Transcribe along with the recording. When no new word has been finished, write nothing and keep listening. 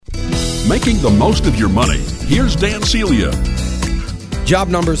Making the most of your money. Here's Dan Celia. Job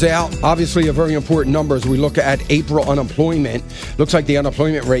numbers out. Obviously, a very important number as we look at April unemployment. Looks like the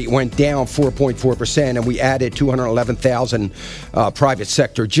unemployment rate went down 4.4%, and we added 211,000 private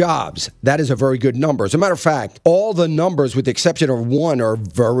sector jobs. That is a very good number. As a matter of fact, all the numbers, with the exception of one, are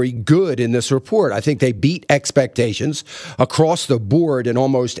very good in this report. I think they beat expectations across the board in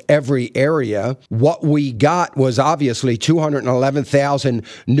almost every area. What we got was obviously 211,000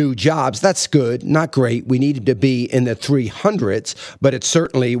 new jobs. That's good, not great. We needed to be in the 300s, but it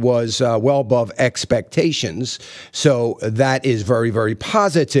certainly was well above expectations. So that is very, very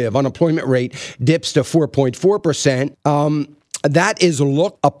positive. Unemployment rate dips to 4.4%. That is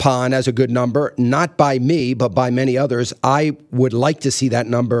looked upon as a good number, not by me, but by many others. I would like to see that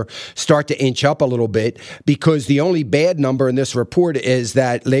number start to inch up a little bit, because the only bad number in this report is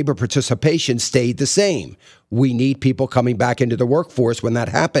that labor participation stayed the same. We need people coming back into the workforce. When that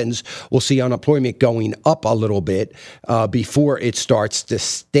happens, we'll see unemployment going up a little bit before it starts to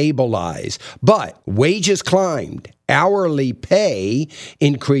stabilize. But wages climbed. Hourly pay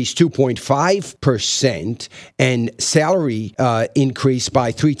increased 2.5%, and salary increased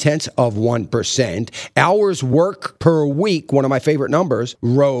by 0.3%. Hours work per week, one of my favorite numbers,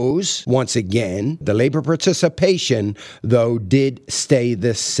 rose once again. The labor participation, though, did stay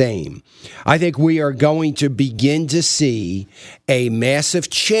the same. I think we are going to begin to see a massive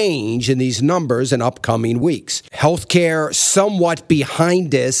change in these numbers in upcoming weeks. Healthcare somewhat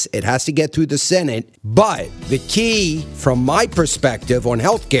behind us. It has to get through the Senate. But the key, from my perspective, on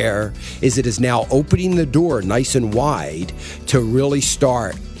healthcare is it is now opening the door nice and wide to really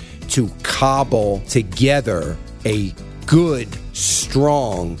start to cobble together a good,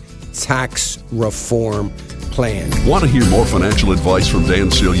 strong tax reform plan. Want to hear more financial advice from Dan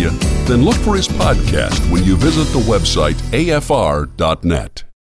Celia? Then look for his podcast when you visit the website afr.net.